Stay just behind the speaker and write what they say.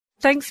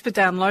Thanks for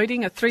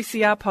downloading a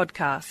 3CR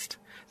podcast.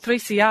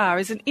 3CR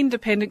is an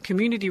independent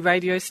community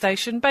radio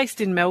station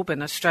based in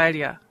Melbourne,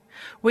 Australia.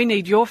 We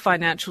need your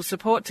financial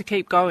support to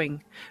keep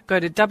going. Go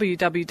to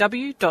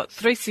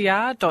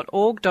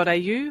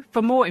www.3cr.org.au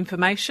for more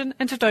information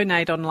and to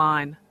donate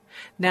online.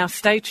 Now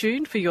stay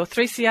tuned for your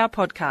 3CR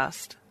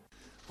podcast.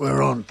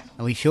 We're on.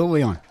 Are we sure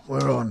we're on?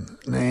 We're on.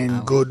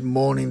 And good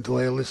morning to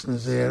our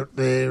listeners out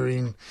there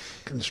in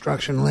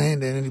construction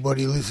land and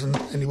anybody else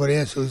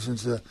who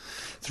listens to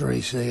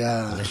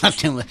 3CR.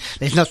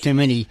 There's not too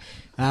many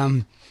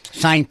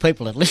sane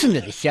people that listen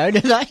to this show,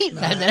 do they? No,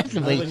 that has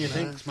to be. You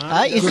think,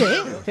 smart? Is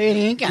there? Fair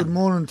income. Good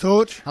morning,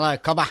 Torch. Hello,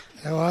 Cobber.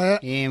 How are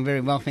you? Yeah, I'm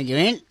very well, thank you,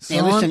 Ant. Now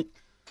Simon. listen.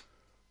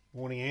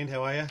 Morning, Ant.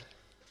 How are you?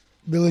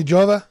 Billy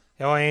Jobber.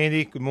 How are you,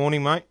 Andy? Good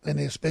morning, mate. And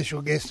our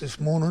special guest this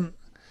morning,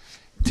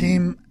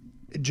 Tim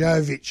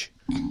Jovic.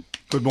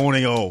 Good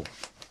morning, all.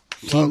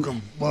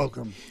 Welcome.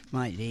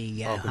 Mate, there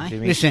you go. Welcome, Hey?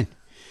 Timmy. Listen,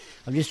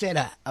 I've just had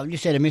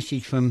a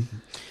message from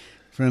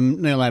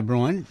Neil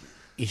O'Brien.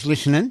 He's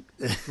listening,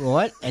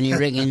 right? And he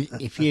reckons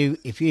if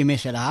you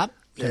mess it up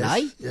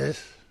today,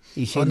 Yes.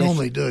 he I said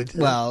normally do. Too.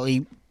 Well,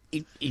 he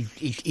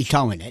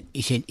told me that.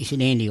 He said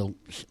Andy will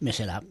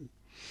mess it up,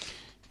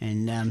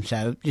 and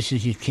so this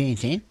is his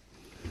chance, Ant.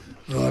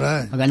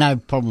 Righto. I've got no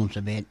problems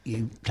about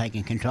you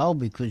taking control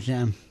because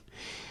the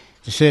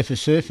surfer's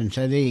surfing,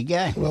 so there you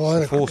go. Well, I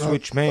had a Four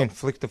switch man.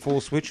 Flick the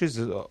four switches.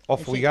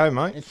 Off we go,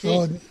 mate. That's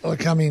it. I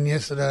come in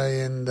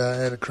yesterday and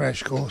had a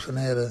crash course on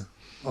how to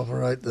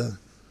operate the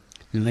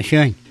The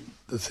machine.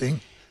 thing.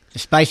 The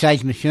space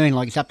age machine,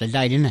 like it's up to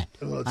date, isn't it?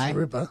 Well, it's Eh? a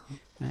ripper.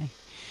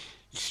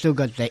 It's still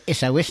got the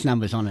SOS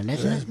numbers on it, It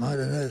hasn't is, it? mate,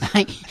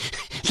 it is.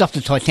 It's off the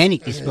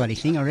Titanic, this bloody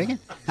thing, I reckon.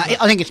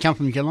 I think it's come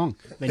from Geelong.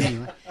 But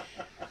anyway,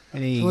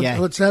 there you go.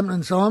 What's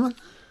happening, Simon?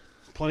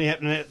 Plenty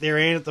happening out there,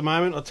 Ant, at the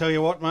moment. I'll tell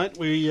you what, mate.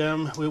 We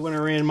went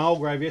around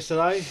Mulgrave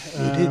yesterday.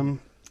 did.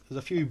 There's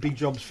a few big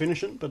jobs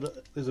finishing,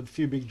 but there's a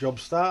few big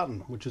jobs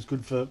starting, which is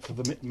good for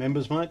the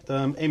members, mate.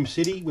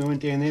 M-City, we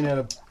went down there and had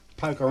a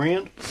poke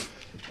around.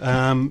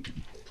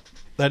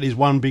 That is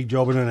one big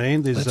job in it,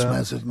 Ant. There's That's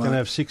massive, going to mate.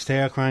 have 6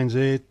 tower cranes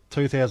there,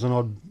 2,000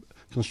 odd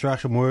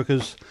construction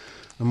workers,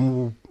 and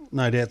we'll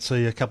no doubt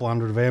see a couple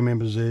hundred of our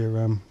members there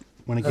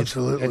when it gets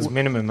Absolutely. That's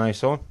minimum, mate,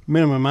 son.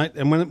 minimum, mate.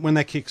 And when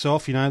that kicks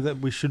off, you know that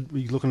we should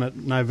be looking at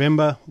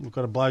November. We've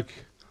got a bloke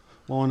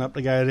lined up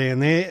to go down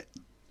there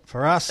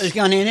for us. Who's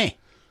going in there?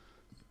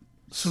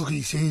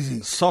 Suki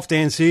Seasy. Soft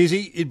and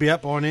Seasy, he'd be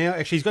up by now.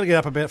 Actually, he's got to get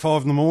up about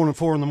 4 in the morning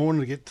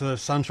to get to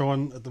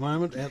sunshine at the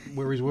moment out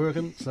where he's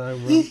working. So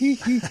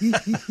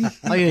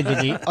I heard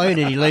that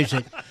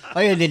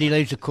he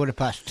leaves at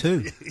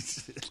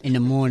 2:15 in the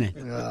morning.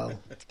 Well,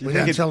 we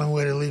don't tell him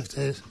where to live,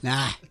 Tess.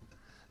 Nah.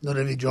 Not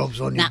every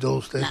job's on your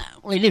doorstep. Nah.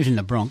 Well, he lives in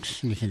the Bronx.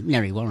 He lives in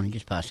Narry Warren,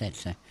 just past that.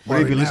 So Will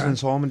you be Warwick, listening,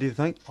 Simon, do you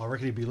think? I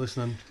reckon he'd be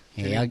listening.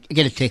 yeah, I'll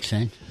get a text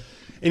soon.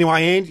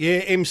 Anyway, and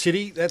yeah,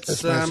 M-City, That's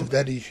that's massive.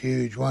 That is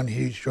huge. One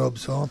huge job,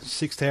 Simon.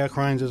 6 tower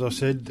cranes, as I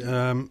said.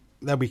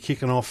 They'll be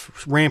kicking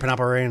off, ramping up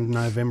around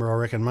November, I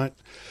reckon, mate.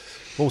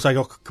 We've also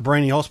got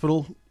Cabrini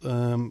Hospital,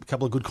 a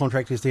couple of good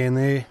contractors down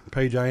there,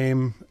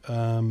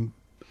 PJM,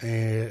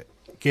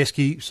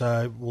 Geske,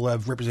 so we'll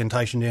have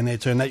representation down there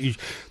too. And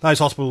those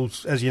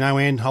hospitals, as you know,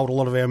 Anne, hold a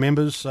lot of our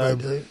members. So,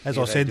 They do. as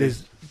Yeah, I said, they do.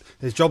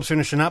 there's jobs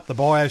finishing up, the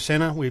Bio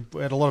Centre, we've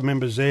had a lot of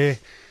members there,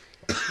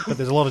 but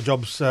there's a lot of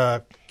jobs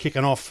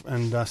kicking off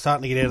and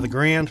starting to get out of the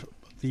ground.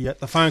 The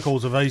phone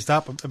calls have eased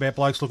up about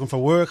blokes looking for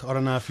work. I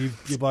don't know if you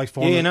blokes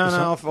find Yeah, it no, the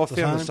I've same.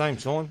 found the same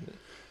time.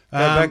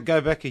 Um,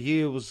 Go back a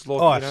year. It was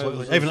like, Oh, you know,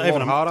 absolutely. it was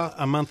Even a lot harder.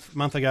 a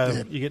month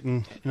ago, you're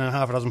getting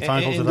half a dozen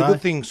phone calls And a the day.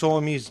 good thing,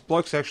 Simon, is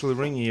blokes actually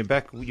ringing you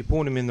back. You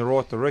point them in the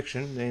right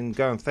direction and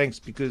going thanks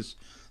because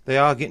they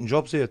are getting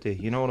jobs out there.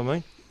 You know what I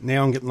mean?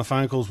 Now I'm getting the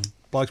phone calls.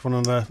 Blokes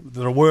that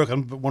are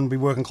working, but want to be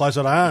working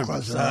closer to home.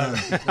 Closer So-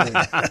 to home.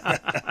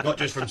 Not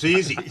just from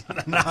Seasy.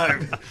 No.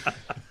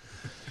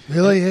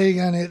 Billy, how you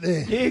going out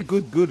there? Yeah,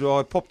 good.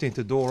 I popped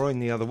into Doreen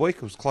the other week.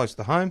 It was close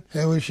to home.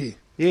 How is she?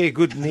 Yeah,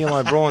 good. Neil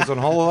O'Brien's on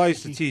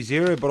holidays. It's his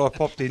area, but I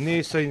popped in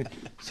there, seen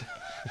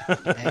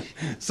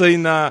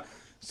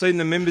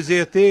the members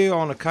out there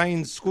on a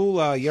Canes school,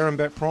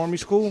 Yarrambat Primary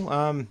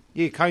School.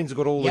 Yeah, Canes have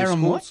got all these Yarram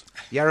schools.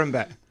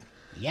 Yarrambat.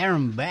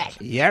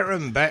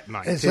 Yarrambat,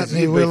 mate. That's Tess, up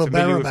near you'd be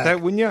familiar with Wheelabarra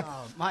that, wouldn't you?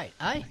 Oh, mate,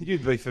 eh?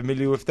 You'd be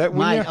familiar with that, Mate,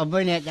 wouldn't you? I've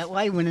been out that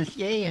way when it's,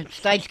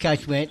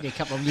 Stagecoach went there a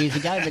couple of years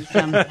ago, but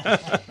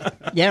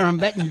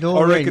Yarrambat and I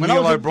Doreen. reckon When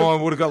Neil was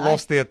O'Brien would have got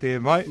lost out there,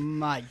 mate.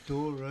 Mate,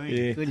 Doreen.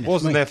 Yeah, Goodness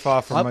wasn't me. that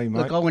far from me, mate.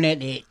 Look, I went out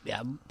there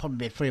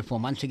probably about 3 or 4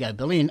 months ago,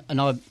 Billy, and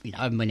I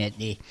haven't been out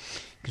there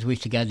because we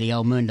used to go to the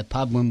old Mernda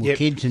pub when we were Yep.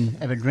 kids and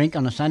have a drink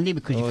on a Sunday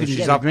because you couldn't She's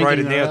get a drink upgraded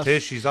anywhere now, else.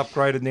 Tess. She's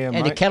upgraded now, And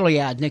the mate. cattle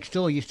yard next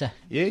door used to,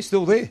 Yeah,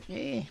 still there.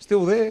 yeah.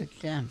 Still there.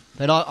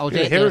 But I was Yeah, out there, I'll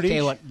tell heritage.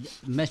 you what,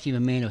 massive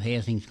amount of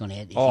housing's gone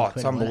out there. Oh, it's incredible,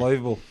 isn't it?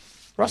 unbelievable.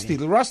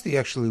 Rusty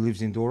actually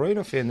lives in Doreen.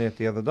 I found out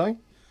the other day.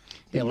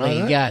 Yeah, Didn't well, there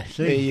know you that. go.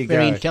 See, There you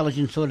very go.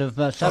 intelligent sort of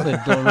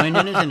suburb, Doreen,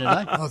 isn't it?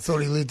 Eh? I thought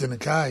he lived in a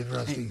cave,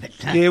 Rusty.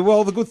 Yeah,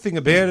 well, the good thing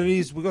about it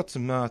is we've got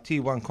some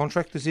Tier 1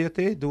 contractors out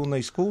there doing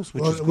these schools,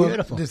 which is good.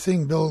 Beautiful. The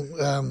thing, Bill,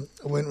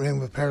 I went round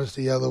with Paris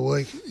the other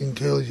week in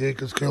Curly's here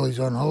because Curly's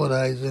on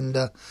holidays, and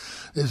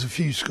there's a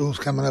few schools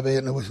coming up out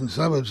in the western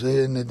suburbs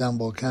there, and they're done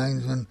by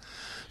Canes, and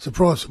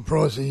surprise,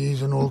 surprise, they're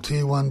using all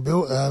Tier 1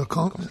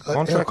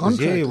 Contractors,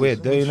 yeah, we're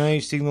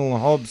DNA, Signal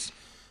and Hobbs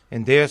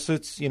and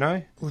Dowsets, you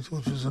know. which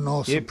was a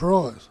nice Yep.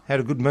 surprise.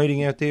 Had a good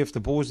meeting out there with the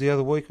boys the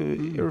other week.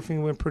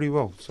 Everything went pretty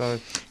well. So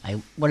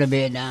Hey, what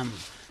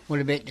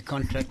about the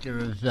contractor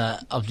of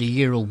the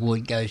year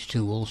award goes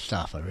to all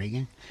staff, I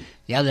reckon.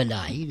 The other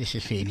day, this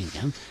is fair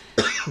income,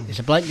 there's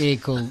a bloke there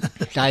called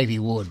Davey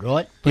Ward,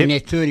 right? Been there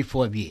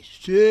 35 years.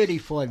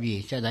 35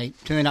 years. So they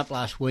turned up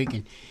last week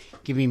and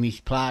give him his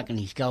plaque and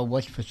his gold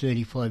watch for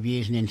 35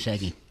 years and then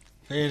sack him.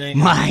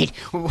 Mate,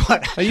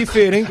 what? are you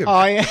fair income?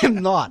 I am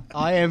not.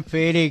 I am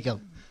fair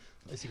income.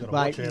 At least you got to Mate,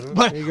 watch out of it.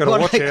 but- You got to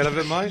but- watch out of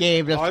it, mate.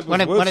 Yeah, but I hope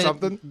one it's of worth the-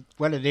 something.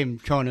 one of them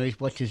Chinese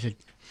watches are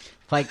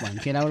fake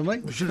ones, you know what I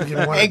mean? We should have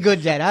given They're one.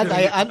 good, that, aren't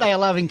they? Aren't they a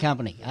loving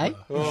company, eh?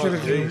 Should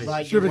have given,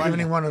 Like should have you given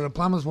him wonder. one of the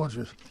plumber's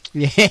watches.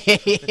 Yeah.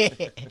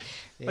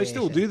 They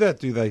still do that,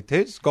 do they,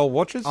 Ted? Gold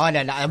watches? I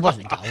don't know. It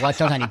wasn't gold. I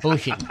thought only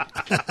bullshit.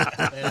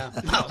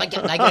 No, they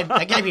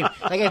gave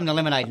him the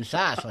lemonade and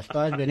sauce, I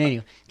suppose. But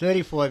anyway,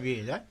 35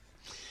 years, eh?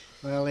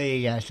 Well, there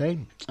you go. See,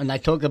 and they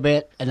talk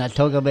about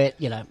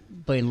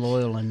being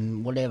loyal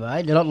and whatever.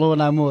 Eh? They're not loyal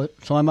no more,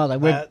 Simon. Are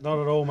they? Not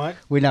at all, mate.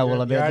 We know all Your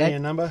about that.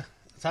 Guardian number.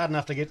 It's hard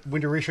enough to get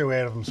winter issue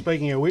out of them.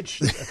 Speaking of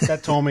which, it's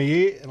that time of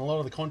year, and a lot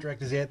of the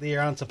contractors out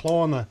there aren't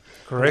supplying the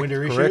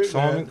winter issue. Correct,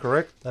 Simon,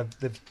 correct.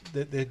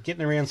 They're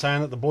getting around saying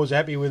that the boys are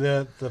happy with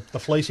the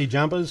fleecy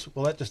jumpers.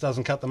 Well, that just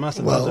doesn't cut the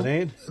mustard, does it,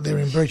 Ed? They're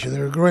in breach of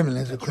their agreement,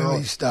 as it clearly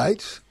right.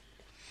 states.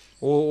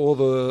 Or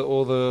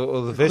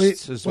the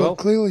vests as well.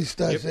 Clearly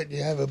states that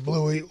you have a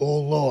bluey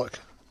or like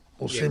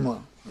or similar,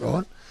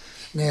 right?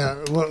 Now,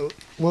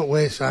 what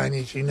we're saying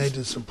is you need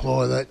to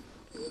supply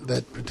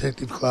that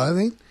protective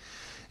clothing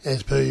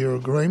as per your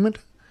agreement.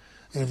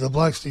 And if the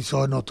blokes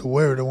decide not to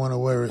wear it or want to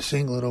wear a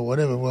singlet or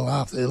whatever, well,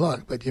 half their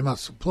luck, but you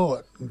must supply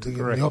it and to give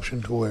them the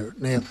option to wear it.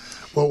 Now,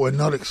 what we're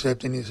not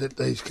accepting is that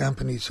these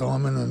companies,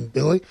 Simon and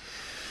Billy,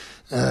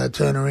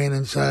 turn around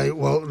and say,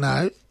 well,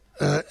 no.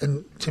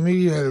 And to me,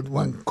 you had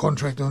one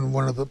contract on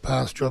one of the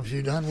past jobs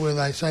you done where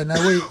they say,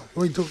 no,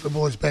 we took the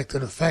boys back to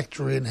the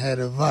factory and had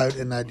a vote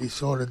and they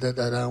decided that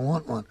they don't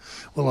want one.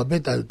 Well, I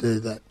bet they would do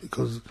that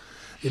because,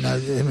 you know,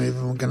 them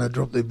even going to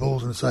drop their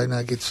balls and say,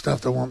 no, get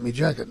stuffed, I want me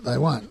jacket. They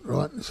won't,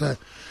 right? So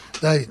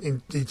they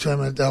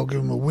determine they'll give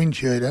them a wind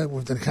shooter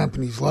with the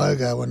company's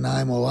logo and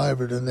name all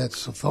over it, and that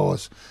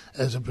suffice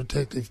as a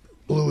protective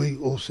bluey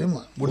or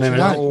similar. Wouldn't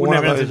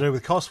have anything to do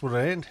with cost, would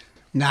it, Ed?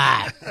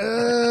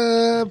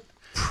 No.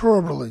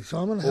 Probably,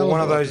 Simon. Or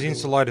one of those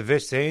insulated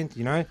vests, and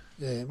you know.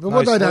 Yeah, but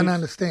what they don't sleeves.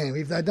 understand,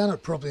 if they'd done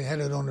it properly and had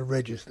it on the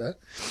register,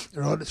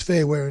 right, it's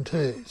fair wear and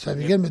tear. So if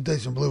you get them a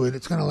decent bluey,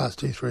 it's going to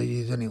last 2-3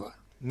 years anyway.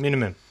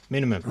 Minimum.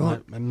 Right.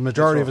 And the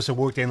majority of us have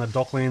worked down the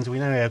Docklands. We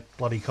know how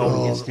bloody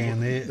cold it gets down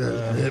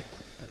there. Yep.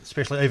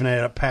 Especially even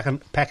out at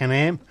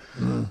Pakenham.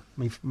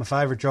 My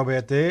favourite job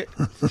out there.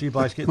 A few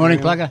blokes getting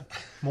Morning, around. plugger.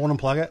 Morning,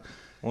 plugger.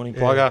 Morning,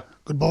 plugger.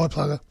 Goodbye,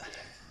 plugger.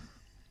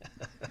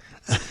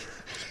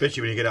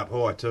 Especially when you get up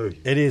high too.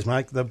 It is,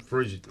 mate. The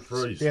Freeze.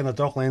 down the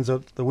Docklands,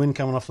 the wind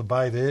coming off the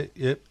bay there.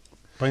 Yep,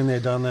 been there,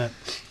 done that.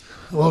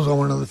 I was on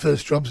one of the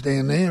first jobs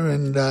down there,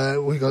 and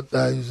we got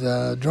those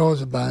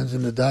dryers of bones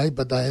in the day,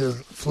 but they had a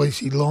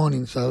fleecy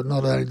lining, so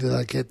not only did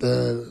they get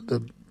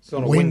the It's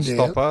not a wind wind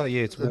out, stopper.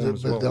 Yeah, it's warm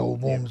as but they were well.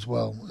 warm as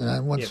well. You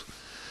know, once,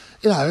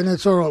 you know, and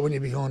it's all right when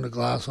you're behind the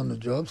glass on the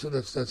job, so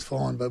that's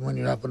fine. But when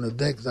you're up on the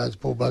deck, those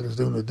poor buggers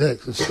doing the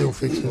decks, the steel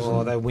fixers,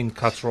 Oh, and that wind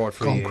cuts right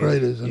through you.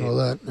 concreters, and all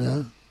that. You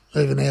know,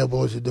 even our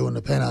boys are doing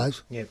the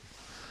panos. Yep.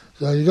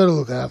 So you got to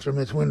look after them.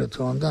 It's winter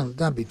time.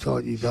 Don't be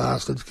tight, you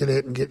bastards. Get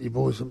out and get your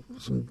boys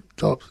some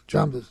tops,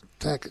 jumpers,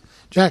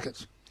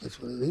 jackets.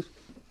 That's what it is.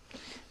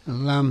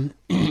 Well,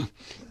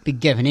 Big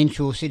Gavin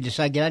Henshaw said to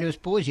say g'day to us,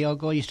 boys. The old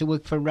guy used to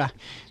work for,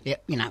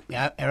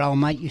 our old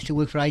mate used to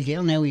work for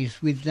AGL. Now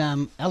he's with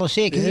Alice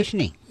Air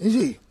Conditioning. Is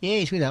he? Yeah,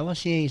 he's with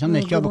Alice. Yeah, he's on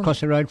this Oh, job good on across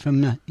the road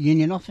from the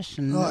union office.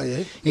 And Oh,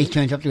 yeah. he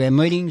turns up to our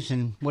meetings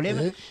and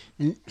whatever. Yeah.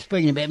 And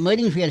speaking about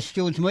meetings, we had a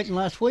stewards meeting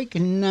last week,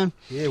 and Yeah,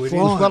 we it did. was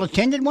Fine. well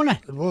attended, wasn't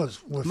it? It was.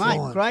 We're Mate,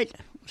 flying. great. It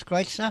was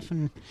great stuff,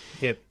 and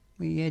Yep.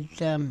 we had,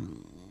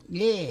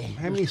 yeah.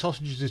 How many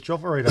sausages does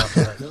Joffa eat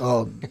after that?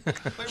 Oh,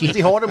 Did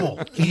he hide them all?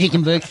 He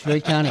can Burke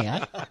Street, can't he,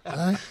 eh?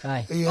 eh?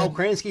 Hey. He Oh, had,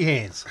 Kransky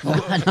hands. Not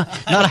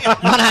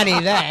only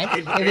that,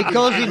 if he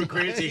calls him...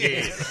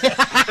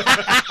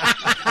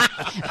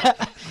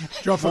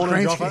 Joffa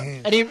Morning, Kransky Joffa.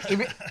 hand.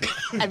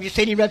 And have you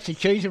seen him wrap the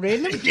cheese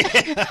around him?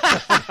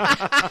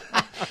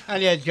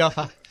 And yeah,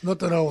 Joffa. Not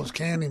that I was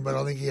counting, but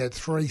I think he had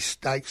 3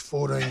 steaks,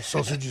 14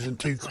 sausages, and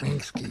 2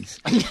 Kranskis.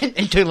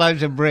 And 2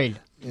 loaves of bread.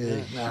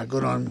 Yeah, no,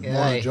 good on Yeah.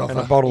 my And a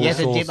Joffa. bottle He of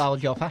has a dip, sauce.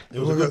 old Joffa. It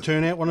was a good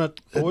turnout, wasn't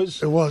it,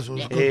 boys? It was a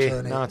good Yeah,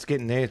 turnout. no, it's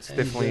getting there. It's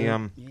definitely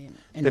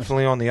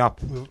Definitely on the up.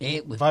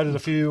 Yeah, We've voted a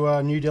few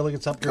new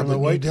delegates up during the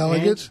Couple of new week.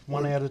 delegates. And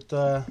one out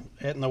out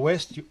in the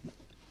west.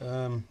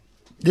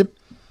 Yep.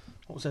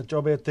 What was that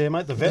job out there,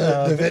 mate? The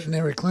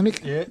veterinary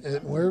clinic Yeah.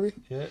 at Werribee.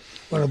 Yeah.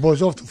 One of the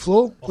boys off the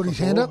floor, Off put the his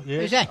hand floor, up. Yeah.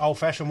 Who's that?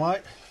 Old-fashioned way.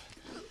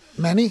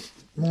 Manny,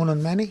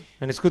 morning Manny.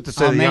 And it's good to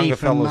see Oh, the Manny younger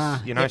from,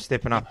 fellas, yep.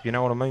 stepping up. You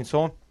know what I mean,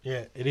 Son?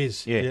 Yeah, it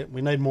is. Yeah.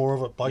 We need more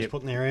of it. Blokes Yep.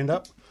 putting their hand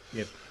up.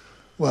 Yep.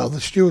 Well, the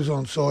stewards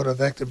on site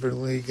have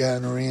actively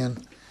going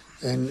around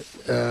and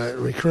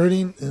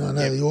recruiting, and I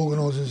know the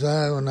organisers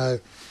are. I know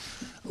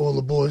all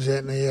the boys out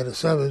in the outer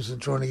suburbs are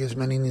trying to get as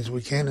many in as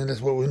we can, and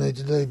that's what we need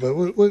to do. But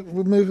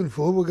we're moving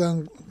forward. We're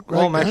going great.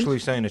 Well, I'm guns. actually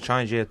seeing a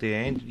change out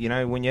there, and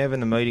when you're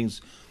having the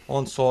meetings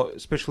on site,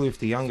 especially with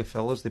the younger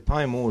fellas, they're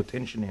paying more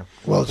attention now.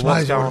 Well, it's to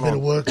what's amazing what a going bit on.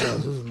 of work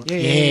does, isn't it? Yeah,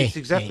 Yeah, it's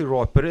exactly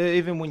right. But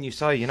even when you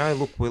say,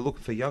 look, we're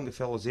looking for younger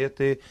fellas out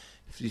there.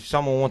 If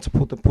someone wants to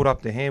put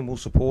up their hand, we'll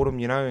support them,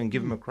 and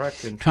give them a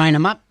crack and Train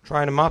them up.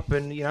 train them up,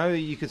 and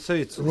you can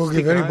see it's. We'll give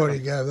sticking anybody a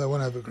over. go if they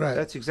want to have a crack.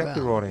 That's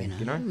exactly Well, right, Ange.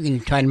 We can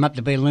train them up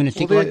to be a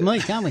lunatic Well, like they're- me,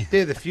 can't we?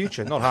 They're the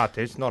future. Not hard,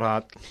 Tez. Not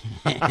hard.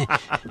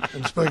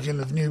 And speaking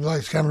of new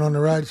blokes coming on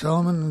the road,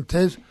 Simon and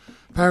Tez,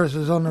 Paris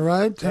is on the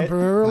road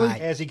temporarily.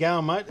 Mate. How's he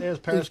going, mate? How's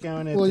Paris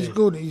going out Well, he's there?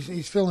 good.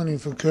 He's filling in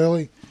for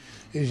Curly.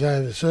 He's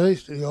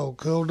overseas, the old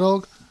curl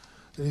dog.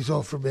 He's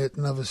off for about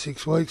another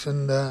 6 weeks,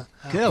 and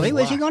Curly,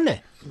 where's he gone to?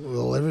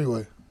 well,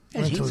 everywhere.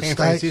 Is he? the San States.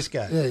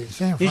 Francisco. Yeah,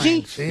 San Is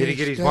he? Francisco. Did he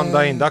get his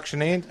one-day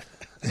induction hand?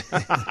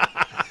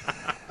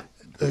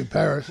 To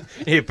Paris.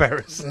 Yeah,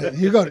 Paris.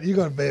 You got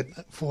about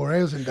 4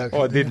 hours induction.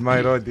 I did,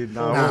 mate. I did.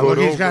 No, No, all look,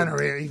 good, he's all going good.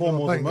 around. He's Four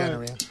more been than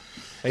going me. around.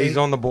 He's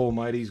on the ball,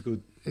 mate. He's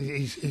good.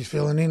 He's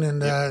filling in,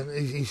 and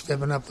he's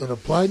stepping up to the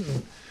plate.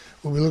 And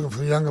we'll be looking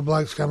for younger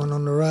blokes coming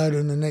on the road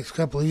in the next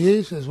couple of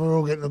years, as we're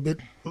all getting a bit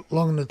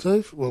long in the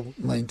tooth. Well,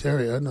 me and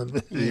Terry, not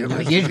You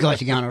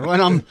guys are going all right.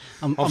 I'm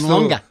still-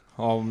 longer.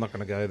 Oh, I'm not going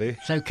to go there.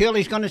 So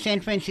Curly's gone to San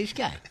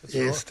Francisco.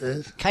 Yes,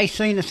 Tez.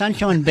 KC and the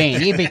Sunshine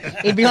Band.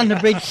 He'd be on the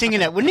bridge singing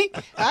it, wouldn't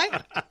he? Eh?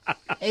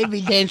 He'd be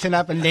dancing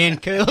up and down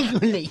curls,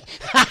 wouldn't he?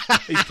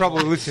 He's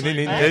probably listening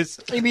in, Des.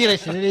 He'd be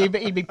listening.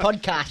 He'd be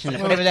podcasting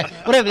it,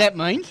 whatever that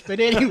means. But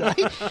anyway,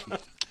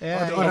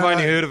 I've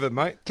only heard of it,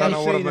 mate. Don't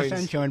know what KC it and the means.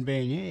 Sunshine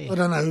Band. Yeah. I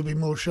don't know who'd be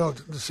more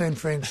shocked, the San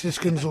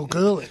Franciscans or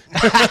Curly.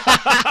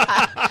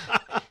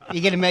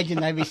 You can imagine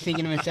they'd be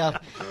thinking to themselves,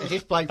 is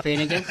this bloke fair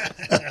income?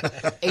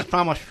 He's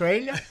from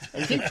Australia.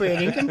 Is he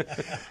fair income?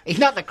 He's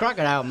not the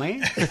crocodile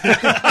man.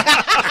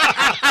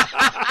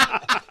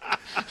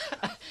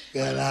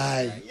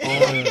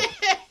 G'day.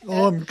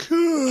 I'm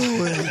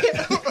Curly.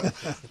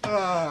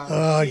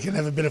 Oh, you can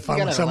have a bit of fun You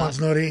when gotta someone's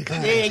not here,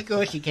 can't you? Yeah, of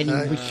course you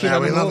can. We shit No,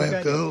 on we the love wall, our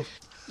don't girl.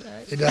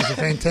 He does a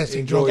fantastic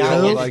Enjoy job, your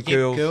Curl. holiday, you?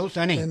 girls. Girls,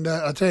 don't he? And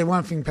I'll tell you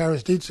one thing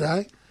Paris did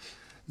say.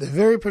 They're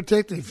very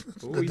protective,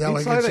 Oh, the he did say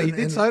delegates. that. He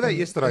did say that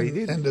yesterday, he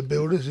did. And the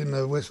builders in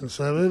the western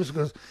suburbs,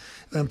 because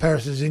when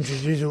Paris is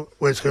introduced,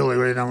 where's Curly?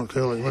 What are you done with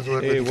Curly? What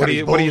Yeah,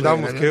 what are you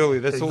done with Curly?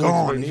 That's He's all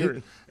gone. he's been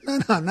hearing.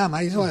 No,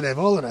 mate. He's allowed to have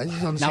holidays.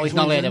 He's on No, 6 he's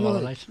not allowed weeks to have anyway.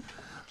 holidays.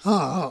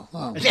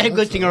 Oh. Is that a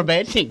good thing or a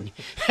bad thing?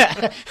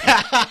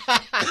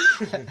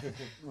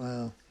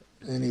 Well,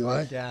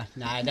 anyway. No,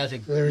 it does.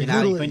 Very You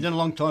know, he's good. been doing a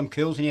long time,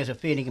 Curls, and he has a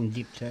fair income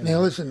dip too. Now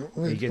listen,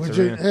 He gets would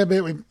you, around. how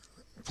about we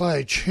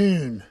play a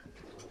tune?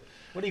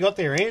 What do you got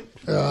there, Ant?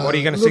 What are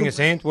you going to sing us,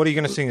 Ant? What are you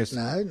going to sing us?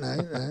 No.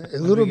 A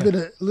little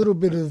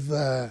bit of.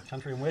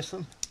 Country and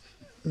Western?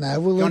 No,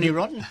 we'll Johnny have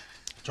Rotten.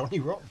 Johnny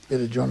Rock. a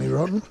bit of Johnny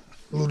Rotten,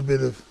 a little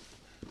bit of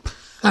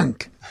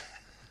punk.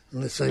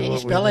 And let's see Can you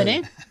what spell we it, do.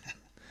 Ant?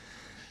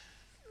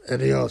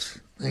 Adios.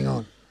 Hang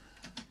on.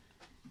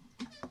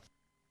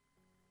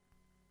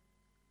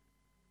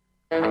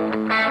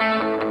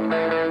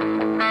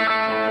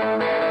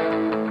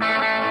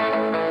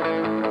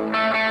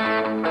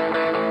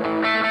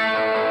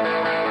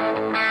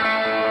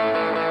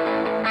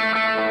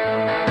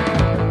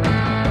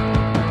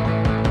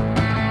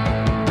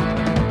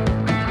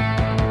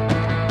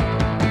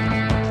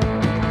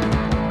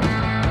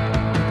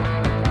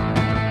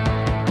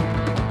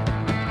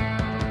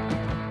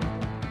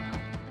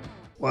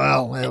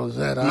 Wow, how was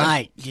that, eh?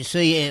 Mate, did you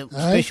see a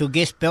special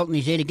guest belting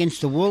his head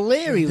against the wall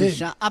there? He He was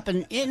did. Up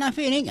and no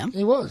fair income.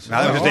 He was.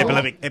 No, that was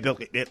just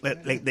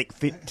epileptic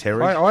fit,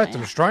 Terry. I had to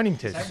restrain him,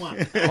 Ted. I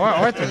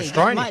had to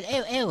restrain him. Mate,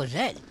 how was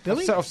that,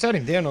 Billy? I've sat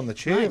him down on the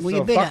chair. Mate, well,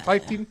 you I've better- duct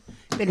taped him.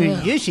 Better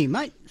introduce him,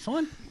 mate.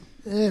 Simon.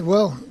 Yeah,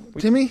 well,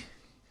 Timmy,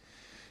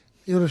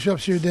 you're the shop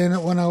steward down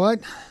at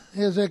 108.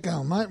 How's that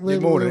going, mate? Where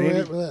morning, were we Andy.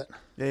 at with that?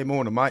 Yeah,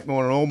 morning, mate.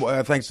 Morning,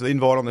 all. Thanks for the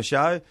invite on the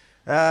show.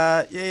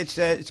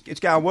 It's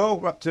going well.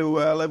 We're up to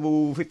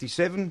level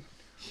 57,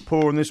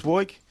 pouring this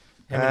week.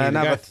 How many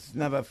to go?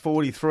 Another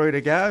 43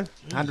 to go.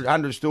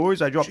 100 stories.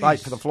 They dropped 8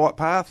 for the flight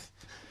path.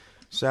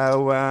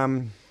 So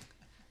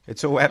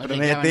it's all happening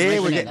What's it out going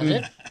there. recent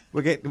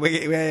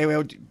at,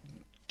 We're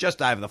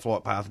just over the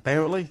flight path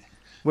apparently.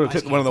 We'll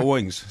clip one of the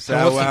wings.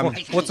 So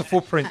What's the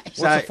footprint? What's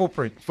so- the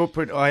footprint?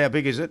 footprint. Oh, how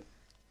big is it?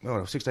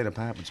 Well, 16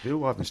 apartments,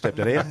 Bill. I haven't stepped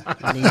it out.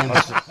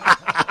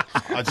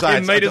 I'd say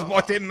 10 it's- metres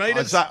by 10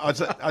 metres.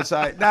 I'd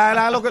say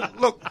no.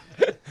 Look.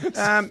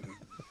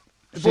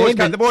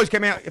 The boys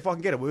came out, if I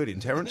can get a word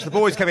in, Terence. The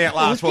boys came out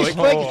last week.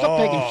 Stop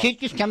taking shit,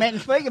 just come out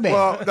and speak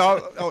about it.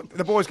 Well, no,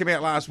 the boys came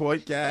out last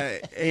week.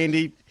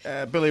 Andy,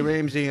 Billy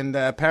Ramsey and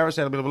Paris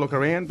had a bit of a look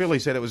around. Billy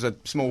said it was a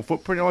small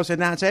footprint. I said,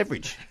 no, it's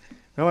average.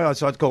 Right,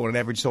 so I'd call it an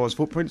average size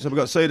footprint. So we've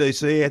got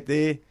CDC out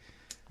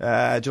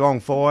there, Geelong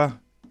Fire,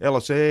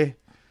 LSA.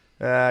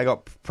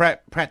 Got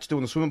Pratt's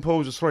doing the swimming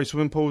pools. There's 3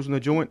 swimming pools in the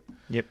joint.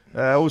 Yep.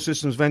 All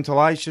systems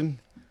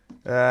ventilation.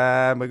 We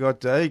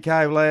got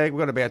EK Lag. We've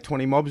got about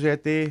 20 mobs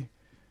out there.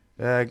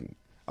 A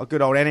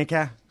good old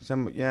Annika.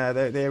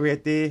 They're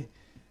out there.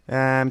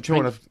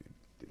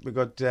 We've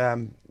got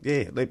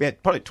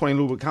about probably 20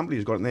 little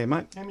companies got in there,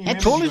 mate. How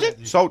tall is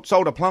it?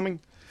 Solder Plumbing.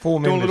 4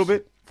 members. Doing a little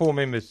bit. 4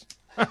 members.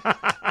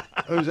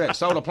 Who's that?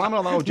 Solder Plumbing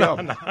on the whole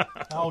job? The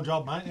whole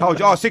job,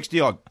 mate. 60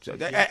 odd. So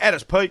at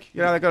its peak,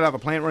 they've got another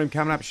plant room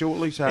coming up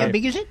shortly. So How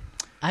big is it?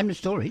 100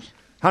 stories.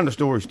 100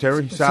 stories,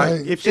 Terry.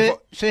 So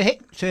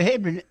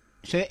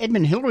Sir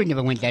Edmund Hillary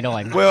never went that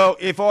high. well,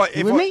 if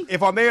me?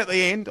 I'm there at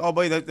the end, I'll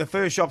be the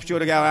first shop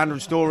steward to go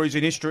 100 stories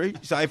in history.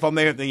 So if I'm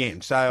there at the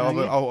end, so I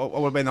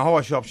would have been the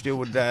highest shop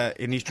steward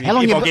in history if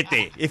I get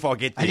there. If I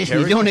get there, Listen,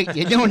 you're doing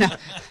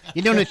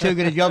it too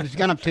good a job. It's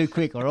gone up too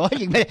quick. All right,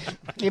 you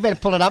better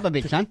pull it up a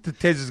bit, son.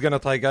 Tez is going to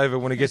take over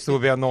when he gets to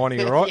about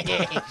 90, all right?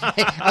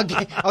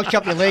 I'll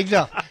chop your legs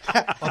off.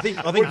 I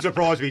think Wouldn't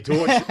surprise me,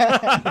 Torch.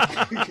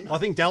 I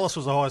think Dallas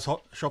was the highest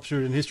shop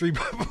steward in history.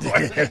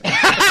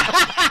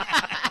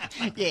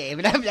 Yeah,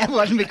 but that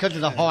wasn't because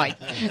of the height.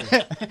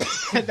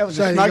 That was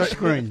a smoke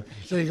screen.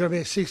 So you got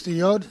about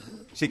 60 odd.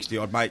 60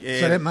 odd, mate.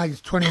 Yeah. So that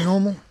makes 20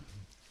 normal.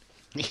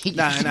 No.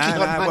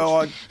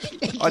 Well,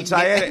 I'd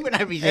say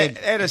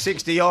out of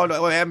 60 odd,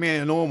 well, how many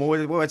are normal?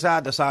 Well, it's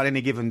hard to say on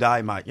any given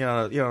day, mate. You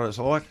know what it's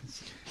like.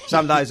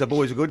 Some days the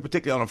boys are good,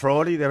 particularly on a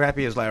Friday. They're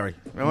happy as Larry.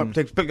 Right?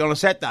 Particularly on a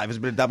Saturday, there's a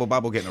bit of double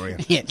bubble getting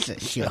around. Yeah, it's a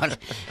shot.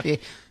 Yeah.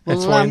 Well,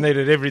 That's why you need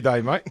it every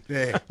day, mate.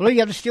 Yeah. Well, you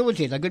got the stewards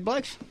here. They're good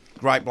blokes.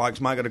 Great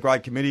blokes, mate. Got a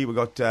great committee. We've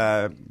got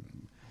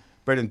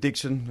Brendan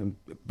Dixon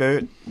and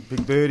Bert,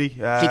 Big Birdie.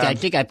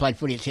 Dicko played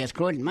footy at South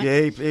Croydon, mate.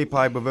 Yeah, he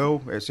played with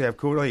Will at South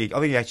Croydon. I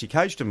think he actually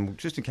coached them,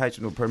 just in case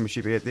of a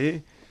premiership out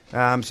there.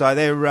 So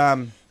they're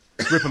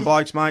ripping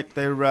blokes, mate.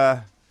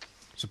 They're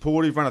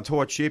supportive, run a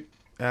tight ship.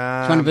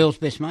 It's one of Bill's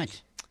best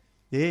mates.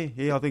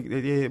 Yeah, I think.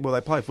 Yeah, well,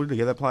 they play footy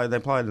together. They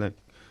played in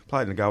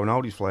the Golden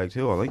Oldies flag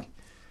too, I think.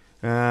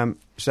 No.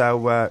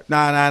 Look,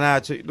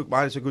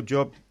 mate, it's a good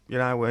job. You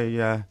know, we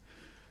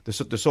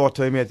the site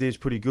team out there is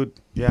pretty good.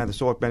 Yeah, the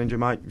site manager,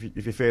 mate.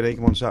 If you're fair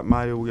dinkum on something,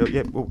 mate, we'll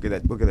get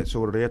that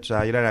sorted out.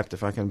 So you don't have to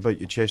fucking beat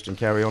your chest and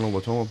carry on all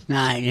the time.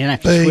 No, you don't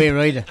have to swear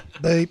either.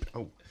 Beep.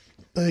 Oh.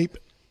 Beep.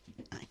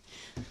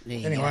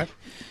 Anyway,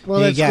 well,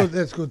 that's good.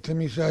 That's good,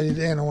 Timmy. So you're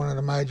down on one of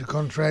the major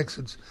contracts.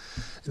 It's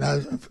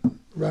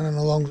running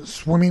along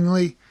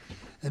swimmingly,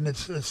 and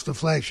it's the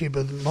flagship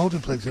of the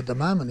Multiplex at the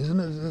moment, isn't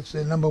it? It's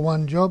their number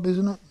one job,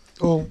 isn't it?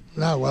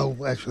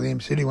 Actually,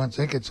 M-City, once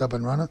that gets up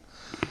and running,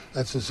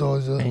 that's the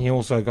size of... And you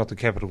also got the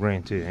Capital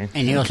Grant too, eh?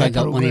 And you also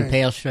got one in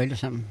Powell Street or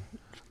something?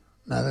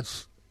 No,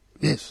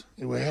 yes,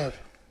 we have.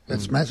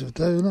 That's massive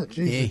too, isn't it?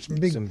 Jeez,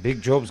 Yeah. Some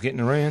big jobs getting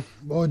around.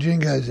 By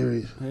jingoes there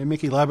is.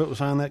 Mickey Lobert was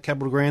saying that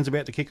Capital Ground's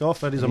about to kick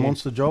off. That is a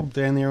monster job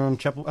down there on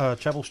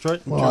Chapel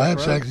Street. Well, I hope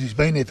so, because he's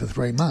been there for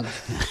 3 months.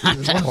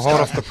 Hot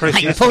off the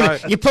press yesterday.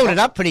 You pulled it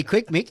up pretty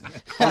quick, Mick.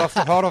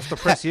 Hot off the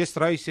press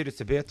yesterday, he said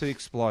it's about to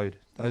explode.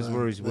 Those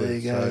were his words. There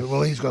you go. So.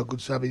 Well, he's got good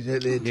subbies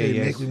out there too,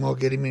 Yeah, Nick. We might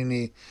get him in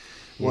there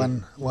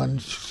one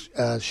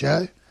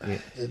show. Yeah.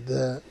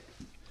 And,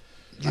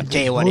 I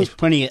tell you what, there's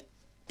plenty of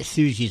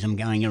enthusiasm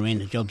going around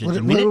the jobs at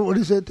the minute. What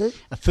is that,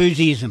 Dave?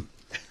 Enthusiasm.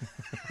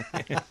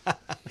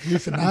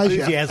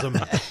 Euthanasia. Enthusiasm.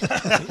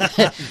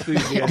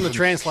 I'm the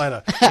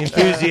translator.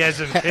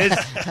 Enthusiasm,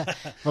 yes.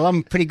 Well,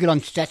 I'm pretty good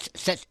on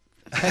stats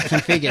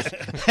and figures.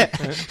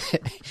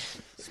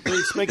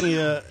 Speaking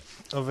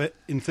of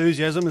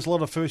enthusiasm, there's a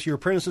lot of first-year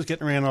apprentices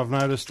getting around, I've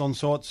noticed, on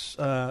sites,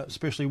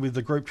 especially with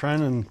the group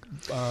training.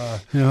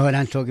 No, I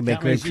don't talk about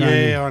group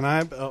training. Yeah, I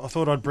know. I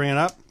thought I'd bring it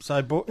up.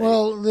 So,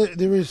 Well,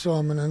 there is,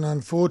 Simon, and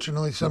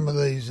unfortunately some of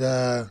these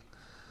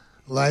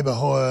labour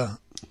hire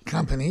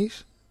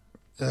companies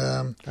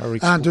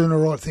aren't doing the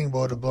right thing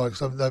by the blokes.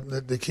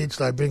 The kids,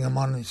 they bring them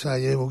on and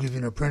say, yeah, we'll give you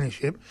an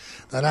apprenticeship.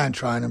 They don't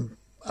train them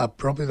up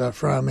properly. They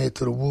throw them out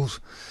to the wolves,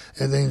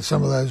 and then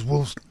some of those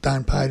wolves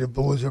don't pay the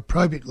boys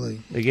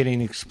appropriately. They're getting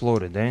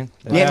exploited, Dan.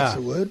 That's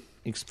the word.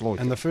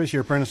 Exploited. And the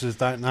first-year apprentices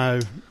don't know.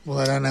 Well,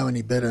 they don't know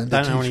any better.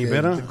 Don't know any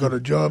better. They've got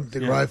a job.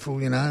 They're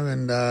grateful, you know.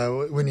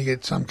 And when you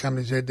get some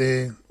companies out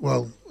there,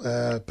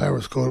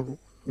 Paris called.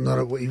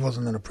 He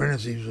wasn't an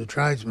apprentice. He was a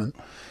tradesman,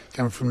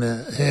 coming from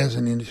the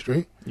housing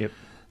industry. Yep.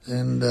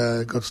 And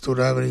got stood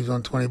over. He's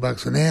on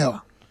 $20 an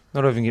hour.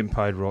 Not even getting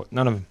paid right.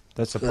 None of them.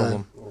 That's the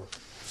problem.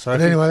 So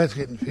but anyway, that's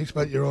getting fixed.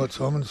 But you're right,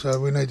 Simon. So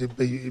we need to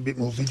be a bit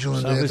more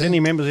vigilant. So if there's any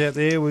members out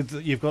there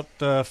you've got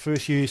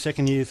first year,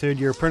 second year, third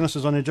year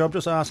apprentices on your job,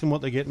 just ask them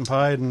what they're getting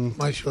paid and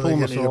make sure pull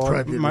they're them getting aside.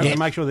 appropriate.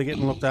 Make sure they're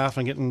getting looked after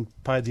and getting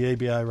paid the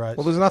EBA rates.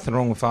 Well, there's nothing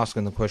wrong with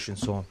asking the question,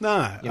 Simon. No,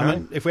 I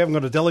mean, if we haven't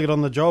got a delegate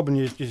on the job and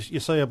you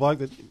see a bloke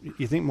that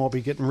you think might be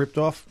getting ripped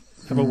off,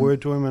 have a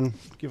word to him and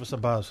give us a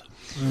buzz.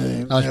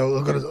 Yeah, now,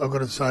 I've got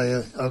to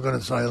say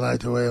hello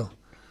to our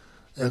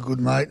good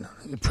mate,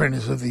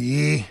 apprentice of the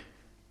year,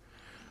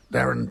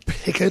 Darren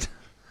Pickett.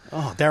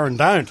 Oh, Darren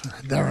Don't.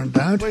 Darren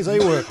Don't. Where's he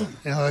working?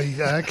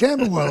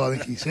 Camberwell, I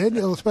think he said.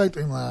 I spoke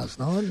to him last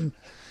night, and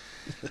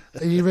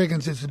he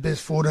reckons it's the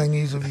best 14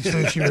 years of his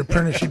first year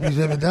apprenticeship he's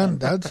ever done,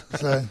 Duds.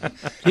 So,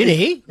 Did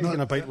he? He's going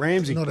to beat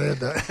Ramsey. not our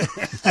day.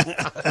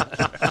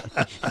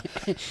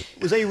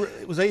 Was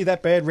he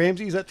that bad,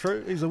 Ramsey? Is that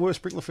true? He's the worst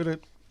sprinkler fitter.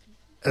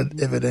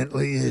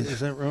 Evidently, yes. Is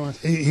that right?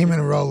 Him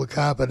and a roll of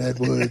carpet had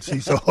words. He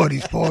used to hide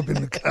his pipe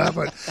in the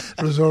carpet.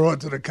 It was all right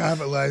till the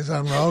carpet layers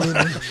unrolled it.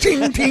 And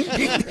ting, ting,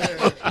 ting.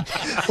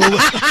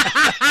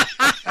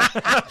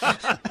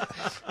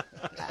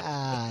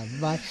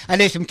 Mate.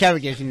 And there's some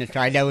characters in the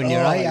trade, though, in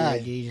there, eh? yeah. Oh,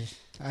 Jesus.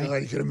 Oh,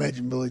 you could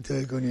imagine Billy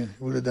too, couldn't you?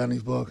 Would have done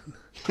his block.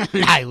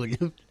 No, he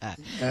wouldn't.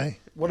 Eh?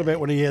 What about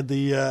when he had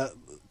the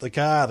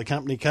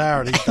company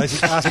car, and they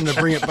asked him to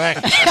bring it back?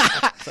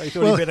 So he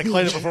thought he'd better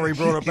clean it before he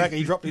brought it back.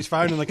 He dropped his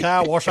phone in the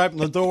car wash, opened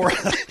the door.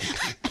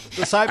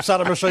 The soap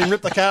sutter machine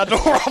ripped the car door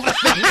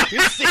off. He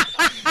was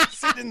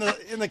sitting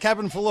in the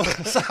cabin full of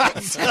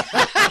soaps.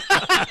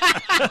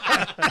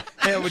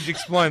 How would you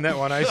explain that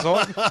one,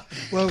 Simon?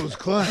 Well, it was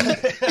clean.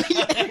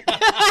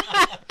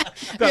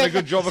 Done a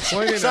good job of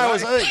cleaning it. So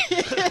was he.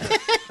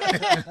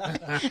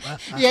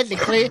 He had to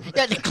clean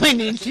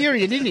the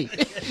interior, didn't he?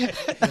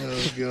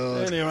 Oh,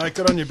 God. Anyway,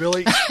 good on you,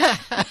 Billy.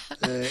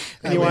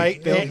 Anyway,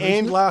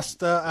 and last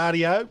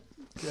RDO,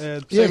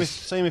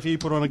 seem if you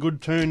put on a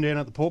good turn down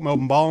at the Port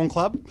Melbourne Bowling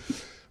Club,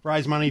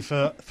 raise money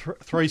for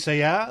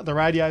 3CR, the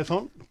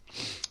Radiothon.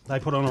 They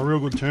put on a real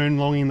good turn,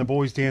 Longy and the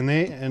boys down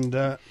there, and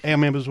our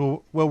members were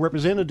well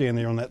represented down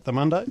there on the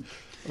Monday.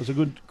 It was a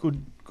good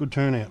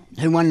turnout.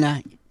 Who won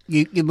that?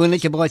 You wouldn't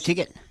let you buy a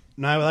ticket?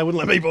 No, they wouldn't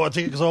let me buy a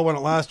ticket because I won it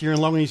last year,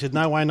 and Longy said,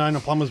 "No way, no, the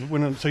Plumbers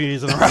winning it 2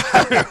 years in a row.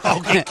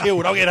 I'll get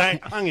killed. I'll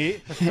get hung here."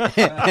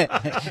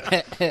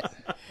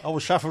 I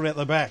was shuffled out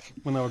the back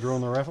when they were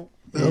drawing the raffle.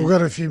 We've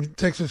got a few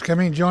texts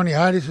coming. Johnny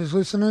Hardis is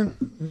listening.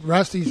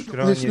 Rusty's Good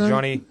on listening. you,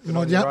 Johnny. Good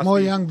on you, My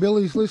Rusty. young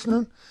Billy's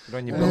listening. Good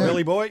on you, Well, Billy.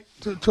 Billy boy.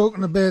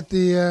 Talking about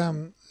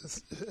the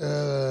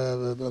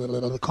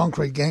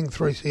concrete gang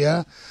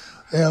 3CR,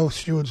 our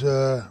stewards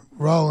are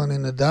rolling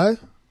in the dough,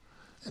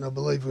 and I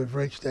believe we've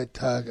reached that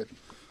target,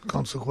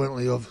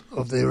 consequently of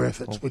their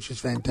efforts, which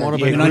is Might have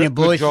fantastic. Good on you,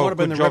 boys. job, Might have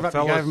been the good rev job,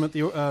 up you gave him at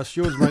the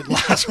stewards meet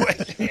last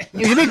week. You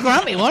was a bit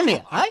grumpy, wasn't you?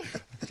 Hey?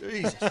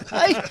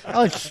 Hey?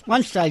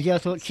 One stage I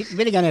thought, shit, you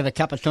better go and have a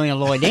cup of tea and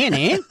lie down,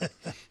 Ann.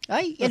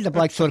 Hey, you had the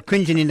bloke sort of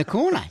cringing in the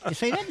corner. You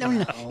see that?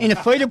 They're in a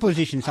feeder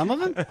position, some of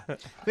them.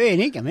 Fair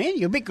dinkum, man.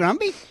 You're a bit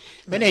grumpy.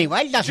 But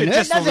anyway, it doesn't hurt,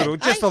 Just a does little,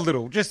 it? just Hey? a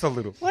little, just a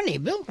little. Wasn't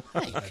it, Bill?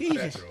 Hey,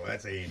 Jesus.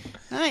 That's Ian.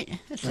 Hey,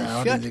 that's No,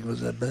 I a didn't shot. think it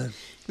was that bad.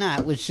 No,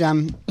 it was,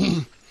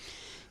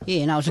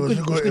 yeah, no, it was a It was good,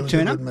 a good- it was a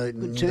turn up. good meeting,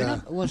 Good turn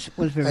up. It was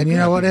very good. And you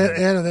know what?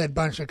 Out of that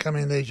bunch that come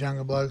in, these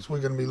younger blokes, we're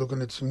going to be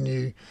looking at some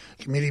new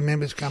committee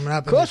members coming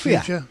up in the course we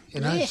are. future.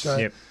 You know, Yes. so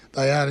Yep.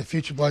 they are the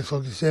future blokes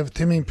like yourself.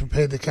 Timmy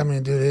prepared to come in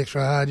and do the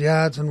extra hard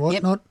yards and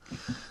whatnot.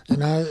 You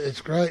know, it's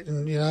great.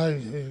 And you know,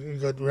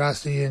 you've got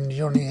Rusty and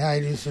Johnny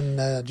Hades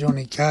and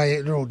Johnny K.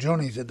 They're all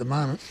Johnnies at the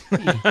moment.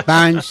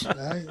 Bones.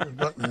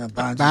 Barnes,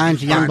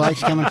 Barnes, the young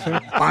blokes coming through.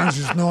 Barnes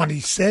is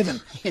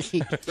 97.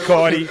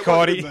 Cody.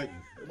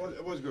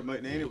 It was a good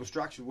meeting, Andy. It was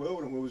structured well,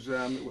 and it was.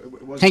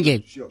 It was Thank a you.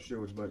 good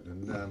stewards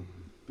meeting, and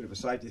bit of a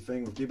safety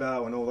thing with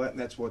Gibbo and all that, and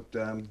that's what.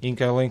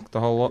 Inco Link, the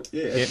whole lot.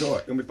 Yeah, that's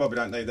right. And we probably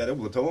don't need that all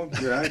the time.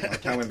 You know, I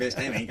co-invest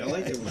and Inco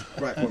Link. It was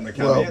great for them to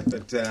come Well, out,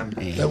 but.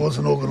 That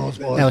wasn't organised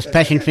by That was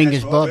Passion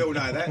Fingers, That's Bob. right, we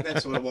all know that.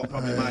 That's sort of what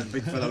probably made the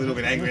big fella a little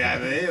bit angry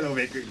over there, a little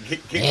bit kick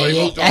Yeah,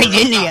 off yeah,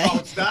 didn't he, eh?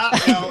 old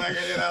start, you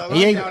know,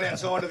 Yeah. going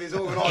outside of his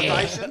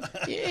organisation,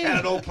 had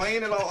it all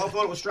planned, and I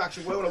thought it was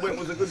structured well, and it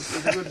was a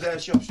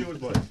good shop stewards,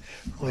 boy.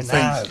 Well,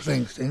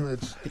 thanks, Tim.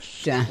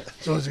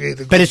 It's always good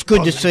to But it's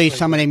good to positive see feedback.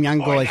 some of them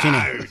young I guys in know,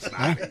 it. it's eh?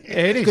 Yeah,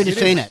 it is. Good to it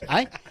see is. it,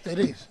 eh? It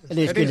is. It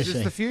is It good is. to It's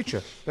see. the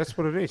future. That's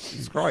what it is.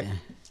 It's great.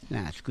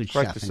 No, it's good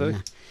Great stuff. to see.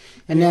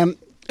 And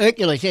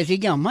Hercules, how's he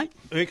going, mate?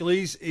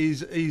 Hercules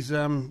he's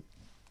on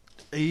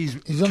keen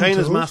the as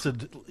tools.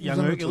 mustard, young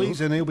on the Hercules,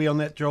 tools. and he'll be on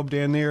that job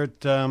down there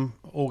at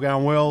All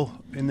Going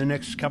Well in the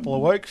next couple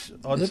of weeks,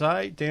 I'd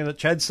say, down at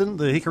Chadstone,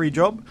 the Hickory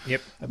job.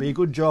 Yep. It'll be a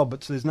good job,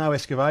 but there's no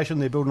excavation.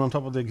 They're building on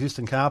top of the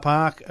existing car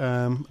park.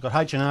 Got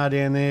H&R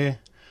down there.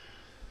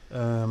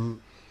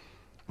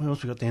 What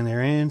else we got down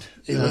there? And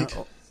Elite.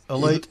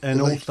 Elite and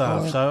Elite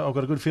All-Staff. Fire. So I've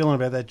got a good feeling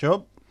about that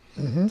job.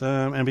 Mm-hmm.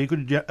 And it'll be a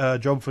good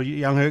job for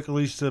young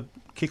Hercules to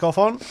kick off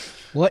on.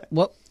 What?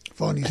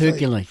 Find his feet.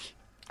 Hercules.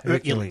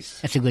 Hercules.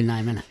 That's a good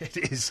name, isn't it?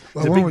 It is.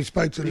 Well, It's a when big- we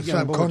spoke to the big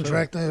young boy, too.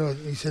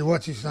 subcontractor, he said,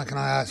 "What's his name? Can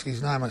I ask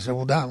his name?" I said,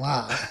 "Well, don't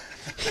laugh."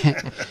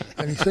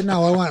 And he said,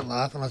 "No, I won't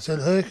laugh." And I said,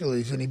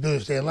 "Hercules," and he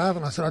burst out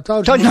laughing. I said, "I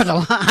told you." Told you not to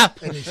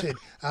laugh. And he said,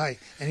 "Hey,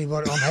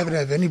 anybody? I'm happy to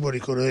have anybody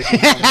called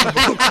Hercules."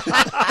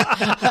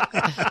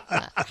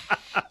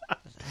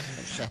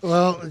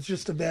 Well, it's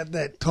just about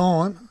that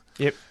time.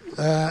 Yep.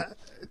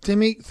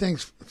 Timmy,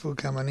 thanks for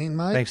coming in,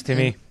 mate. Thanks,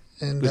 Timmy.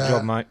 And Good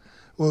job, mate.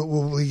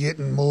 we'll be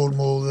getting more and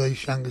more of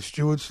these younger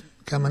stewards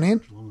coming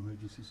in.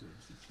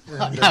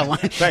 No,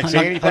 Thanks,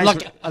 Andy. I'm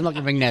not going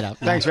to bring that up.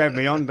 Thanks for having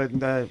me on, but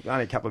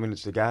only a couple of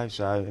minutes to go.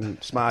 So,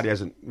 and Smarty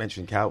hasn't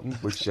mentioned Carlton,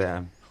 which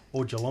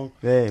Or Geelong.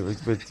 yeah,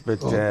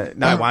 but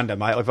no wonder,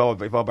 mate. If I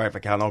vote for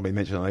Carlton, I'll be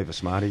mentioning either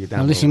Smarty. You Now,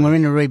 don't listen, we're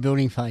in a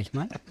rebuilding phase,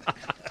 mate.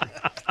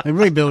 We're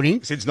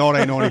rebuilding. since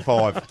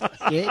 1995.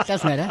 Yeah, it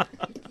doesn't matter.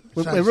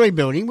 We're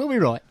rebuilding. We'll be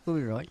right.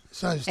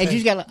 So's And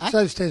she's got,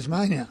 so's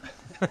Tasmania.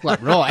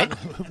 What, right?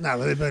 No,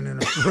 they've been in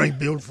a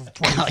rebuild for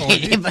 25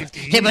 years, 50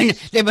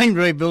 years. they've been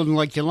rebuilding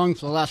like Geelong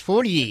for the last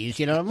 40 years,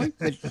 you know what I mean?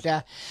 But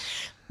there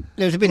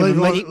was a bit of a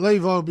meeting.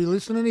 Levi will be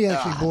listening. He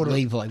actually bought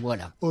Levi, what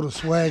up? a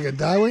swag of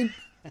Darwin.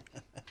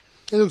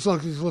 It looks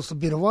like he's lost a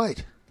bit of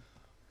weight.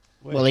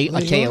 Well, I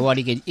tell you what,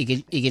 he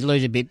could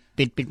lose a bit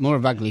more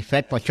of ugly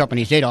fat by chopping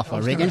his head off, I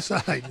was reckon. gonna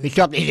say. If he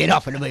chopped his head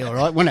off, it'd be all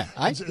right, wouldn't it?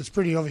 Eh? It's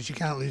pretty obvious you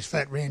can't lose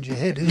fat round your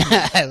head, isn't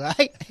it?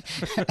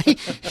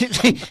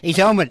 Right? his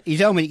helmet, he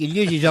could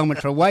use his helmet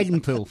for a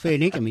wading pool. Fair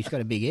dinkum, he's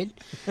got a big head.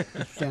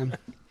 But,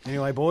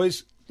 Anyway,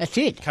 boys, that's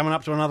it. coming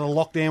up to another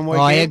lockdown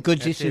weekend. Oh, yeah, good.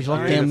 That's This is it,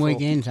 lockdown beautiful.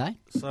 weekends, eh?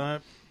 So,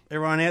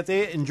 everyone out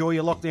there, enjoy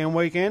your lockdown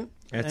weekend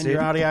That's and it.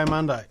 your RDO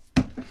Monday.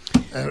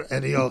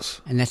 Adios.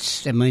 And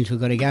that means we've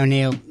got to go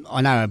now. I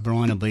know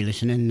O'Brien will be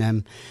listening.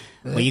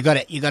 Well, you got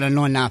a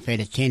 9.5 out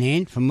of 10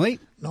 hand from me.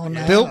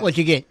 9.5. Bill, what'd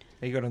you get?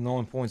 He got a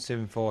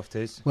 9.75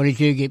 test. What did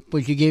you get?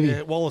 What'd you give him?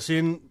 Yeah, Wallace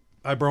in,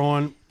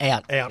 O'Brien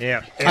Out. out.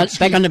 Yeah.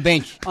 Back on the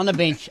bench. On the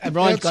bench.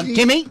 O'Brien's gone. Ouchie.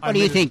 Timmy, what do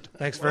you think?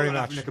 Thanks very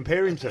much. To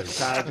compare him to.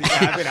 So, a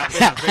bit up.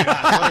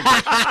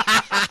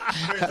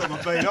 First time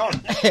I've been on.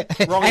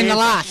 Wrong And the answer.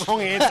 last.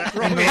 Wrong answer.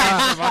 Wrong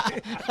answer,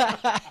 mate.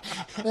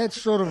 That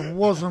sort of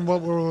wasn't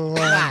what we were.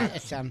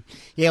 It's,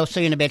 yeah, I'll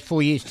see you in about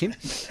 4 years, Tim.